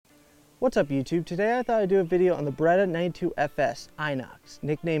What's up YouTube? Today I thought I'd do a video on the Beretta 92FS Inox,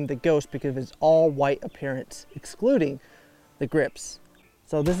 nicknamed the Ghost because of its all white appearance, excluding the grips.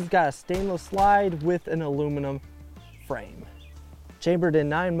 So this has got a stainless slide with an aluminum frame, chambered in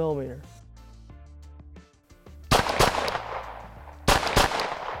 9mm.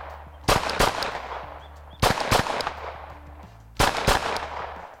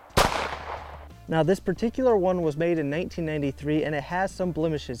 Now this particular one was made in 1993 and it has some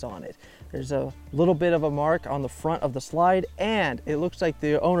blemishes on it. There's a little bit of a mark on the front of the slide and it looks like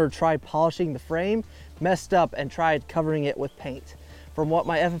the owner tried polishing the frame, messed up and tried covering it with paint. From what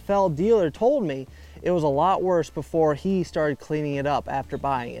my FFL dealer told me, it was a lot worse before he started cleaning it up after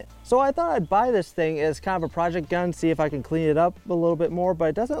buying it. So I thought I'd buy this thing as kind of a project gun, see if I can clean it up a little bit more, but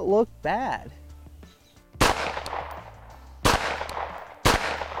it doesn't look bad.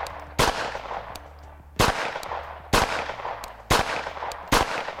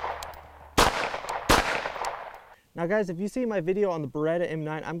 Now guys, if you see my video on the Beretta M9,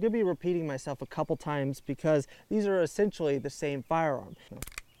 I'm going to be repeating myself a couple times because these are essentially the same firearm.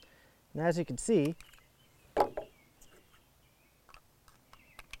 And as you can see,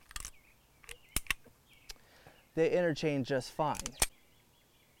 they interchange just fine.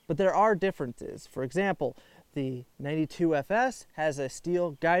 But there are differences. For example, the 92FS has a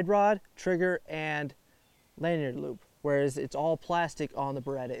steel guide rod, trigger, and lanyard loop, whereas it's all plastic on the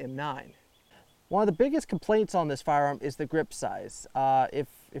Beretta M9. One of the biggest complaints on this firearm is the grip size. If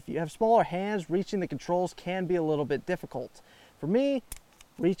you have smaller hands, reaching the controls can be a little bit difficult. For me,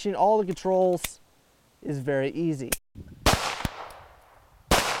 reaching all the controls is very easy.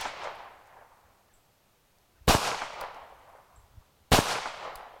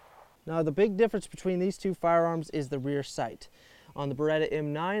 Now the big difference between these two firearms is the rear sight. On the Beretta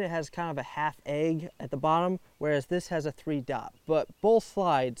M9, it has kind of a half egg at the bottom, whereas this has a 3-dot. But both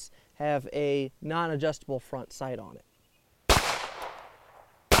slides have a non-adjustable front sight on it.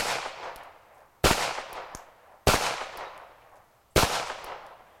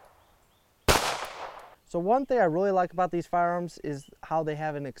 So one thing I really like about these firearms is how they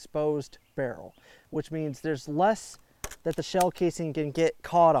have an exposed barrel, which means there's less that the shell casing can get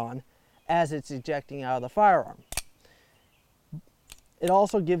caught on as it's ejecting out of the firearm. It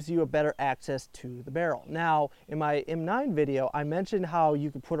also gives you a better access to the barrel. Now, in my M9 video, I mentioned how you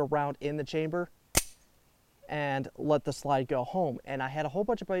could put a round in the chamber and let the slide go home. And I had a whole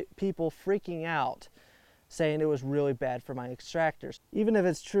bunch of people freaking out saying it was really bad for my extractors. Even if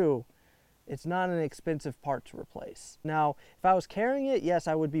it's true, it's not an expensive part to replace. Now, if I was carrying it, yes,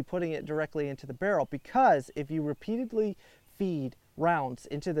 I would be putting it directly into the barrel, because if you repeatedly feed rounds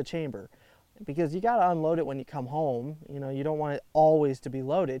into the chamber, because you got to unload it when you come home, you know, you don't want it always to be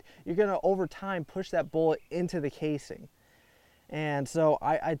loaded, you're going to over time push that bullet into the casing. And so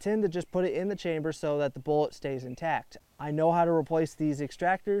I tend to just put it in the chamber so that the bullet stays intact. I know how to replace these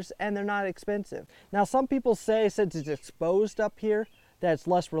extractors and they're not expensive. Now some people say since it's exposed up here that it's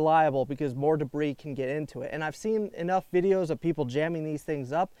less reliable because more debris can get into it. And I've seen enough videos of people jamming these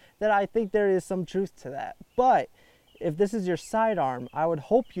things up that I think there is some truth to that. But if this is your sidearm, I would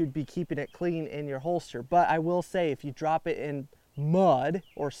hope you'd be keeping it clean in your holster. But I will say, if you drop it in mud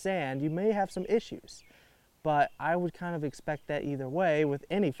or sand, you may have some issues. But I would kind of expect that either way with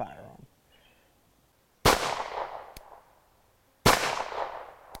any firearm.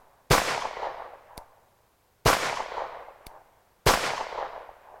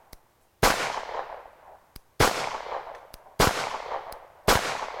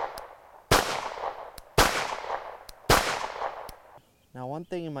 Now one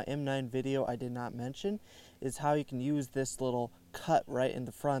thing in my M9 video I did not mention is how you can use this little cut right in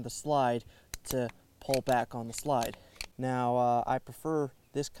the front of the slide to pull back on the slide. Now I prefer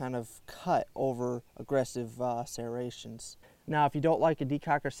this kind of cut over aggressive serrations. Now if you don't like a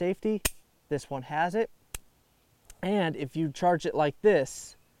decocker safety, this one has it. And if you charge it like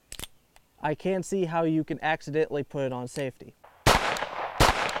this, I can see how you can accidentally put it on safety.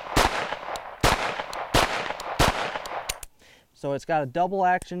 So it's got a double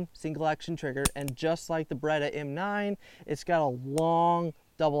action, single action trigger, and just like the Beretta M9, it's got a long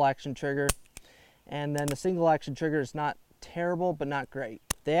double action trigger. And then the single action trigger is not terrible, but not great.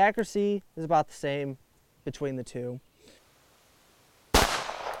 The accuracy is about the same between the two.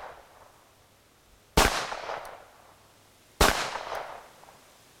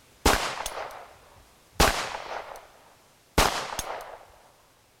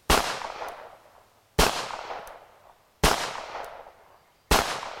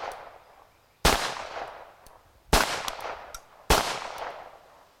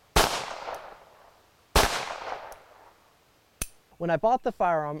 When I bought the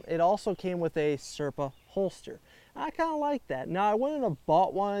firearm, it also came with a Serpa holster. I kind of like that. Now, I wouldn't have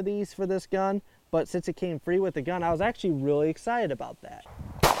bought one of these for this gun, but since it came free with the gun, I was actually really excited about that.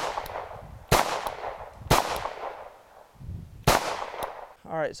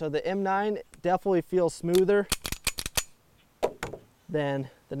 All right, so the M9 definitely feels smoother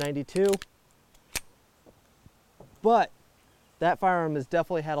than the 92, but that firearm has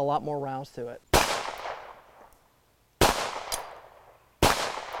definitely had a lot more rounds to it.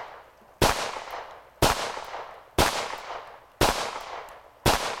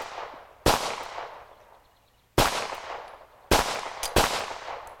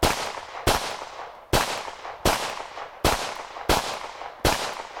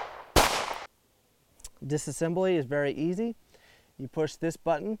 Disassembly is very easy. You push this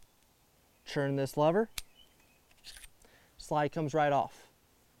button, turn this lever, slide comes right off.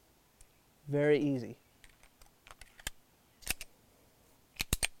 Very easy.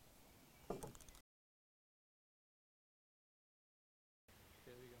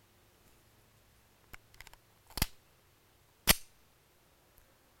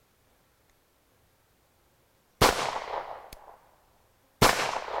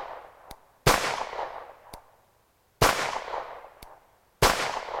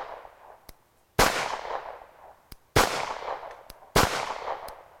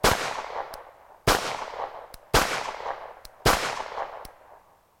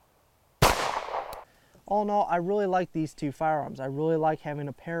 All in all, I really like these two firearms. I really like having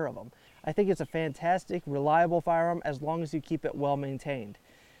a pair of them. I think it's a fantastic, reliable firearm as long as you keep it well maintained.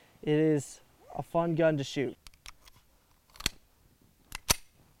 It is a fun gun to shoot.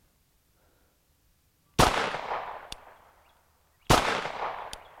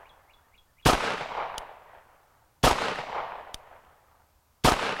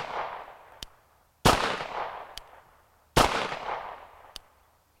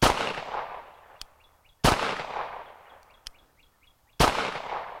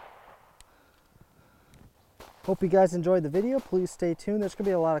 Hope you guys enjoyed the video. Please stay tuned. There's going to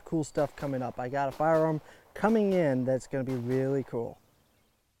be a lot of cool stuff coming up. I got a firearm coming in that's going to be really cool.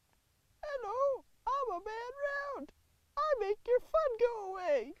 Hello, I'm a man round. I make your fun go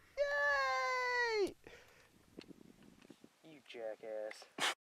away. Yay! You jackass.